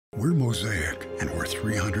We're Mosaic, and we're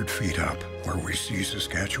 300 feet up, where we see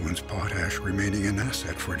Saskatchewan's potash remaining an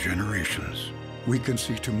asset for generations. We can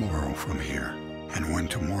see tomorrow from here, and when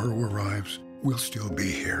tomorrow arrives, we'll still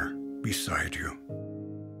be here, beside you.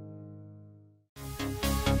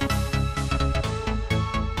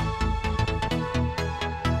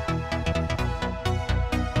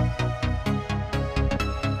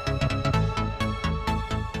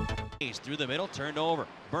 Through the middle, turned over.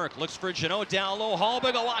 Burke looks for Jeannot down low.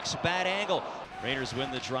 Hallbigger walks, bad angle. Raiders win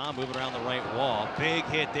the draw, moving around the right wall. Big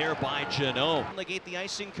hit there by Jeannot. Negate the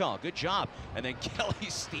icing call. Good job. And then Kelly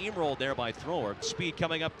steamrolled there by Thrower. Speed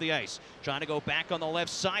coming up the ice. Trying to go back on the left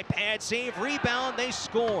side. Pad save, rebound, they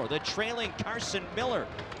score. The trailing Carson Miller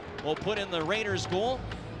will put in the Raiders goal.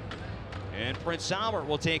 And Prince Albert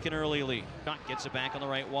will take an early lead. Gets it back on the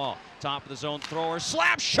right wall. Top of the zone, Thrower,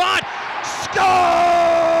 slap shot, score!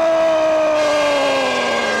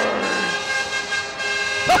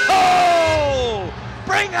 Oh!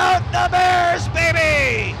 Bring out the Bears,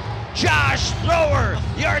 baby! Josh Thrower,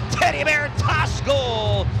 your teddy bear toss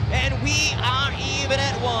goal, and we are even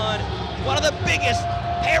at one. One of the biggest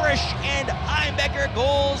Parrish and Einbecker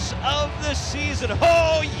goals of the season.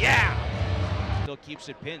 Oh yeah! Still keeps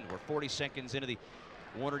it pinned. We're 40 seconds into the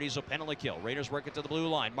Warner Diesel penalty kill. Raiders work it to the blue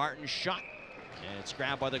line. Martin shot, and it's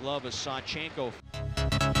grabbed by the glove of Sawchenko.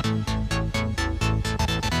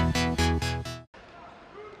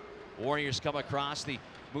 Warriors come across the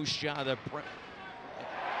Moose Jaw. On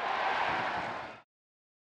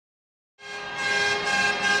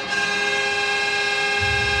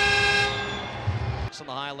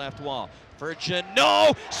the high left wall for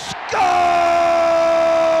Jeannot. Scores!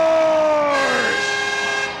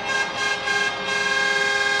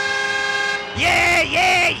 Yeah,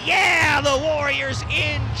 yeah, yeah! The Warriors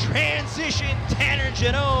in transition. Tanner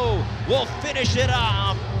Jeannot will finish it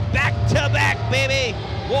off. Back to back, baby.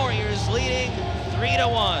 Warriors leading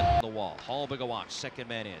 3-1. The wall. Hallbigger walks, second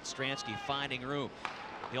man in. Stransky finding room.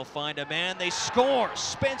 He'll find a man. They score.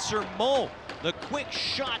 Spencer Moe. The quick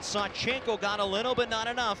shot. Sawchenko got a little, but not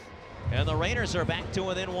enough. And the Raiders are back to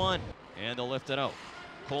within one. And they'll lift it out.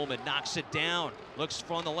 Coleman knocks it down. Looks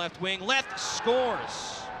from the left wing. Left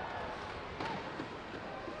scores.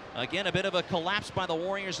 Again, a bit of a collapse by the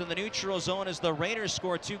Warriors in the neutral zone as the Raiders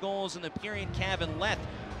score 2 goals in the period. Kevin Leth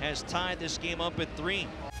has tied this game up at 3.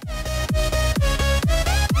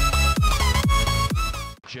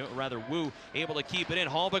 Wu able to keep it in.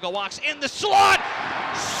 Hallbigger walks in the slot.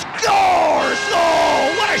 Scores!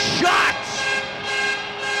 Oh, what a shot!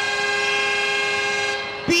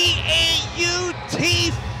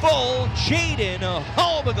 Beautiful Jaden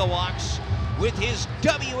Hallbigger walks with his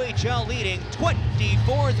WHL leading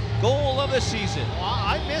 24th goal of the season.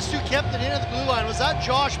 I missed who kept it in at the blue line. Was that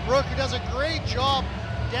Josh Brook, who does a great job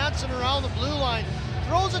dancing around the blue line,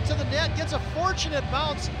 throws it to the net, gets a fortunate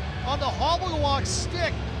bounce on the Hallbigger walk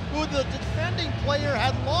stick, who the defending player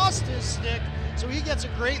had lost his stick, so he gets a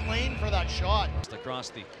great lane for that shot.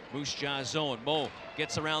 Across the Moose Jaw zone, Moe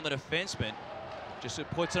gets around the defenseman, just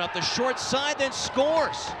puts it up the short side, then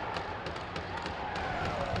scores.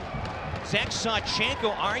 Zach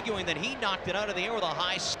Sawchenko arguing that he knocked it out of the air with a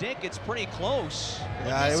high stick. It's pretty close.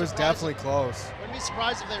 Yeah, it was definitely close. Wouldn't be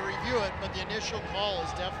surprised if they review it, but the initial call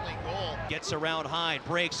is definitely goal. Gets around Hyde,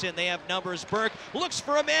 breaks in, they have numbers. Burke looks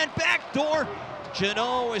for a man, backdoor.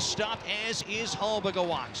 Jeannot is stopped, as is Hallbigger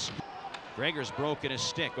walks. Gregor's broken his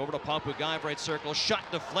stick, over to Papu-Guy, right circle, shot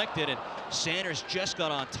deflected, and Sanders just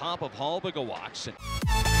got on top of Hallbigger walks.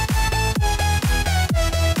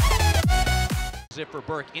 Zip for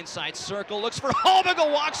Burke, inside circle, looks for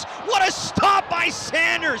Hallbigger walks. What a stop by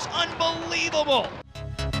Sanders, unbelievable.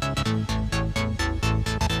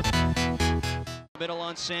 Middle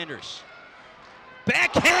on Sanders.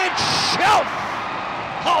 Backhand shelf.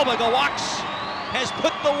 Hallbigger walks has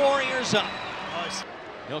put the Warriors up. Nice.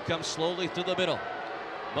 He'll come slowly through the middle.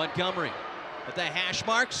 Montgomery at the hash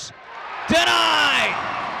marks. Denied.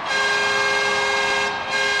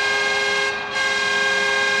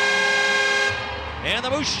 And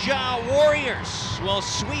the Moose Jaw Warriors will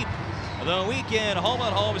sweep the weekend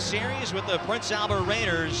home-and-home series with the Prince Albert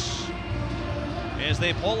Raiders as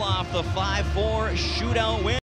they pull off the 5-4 shootout win.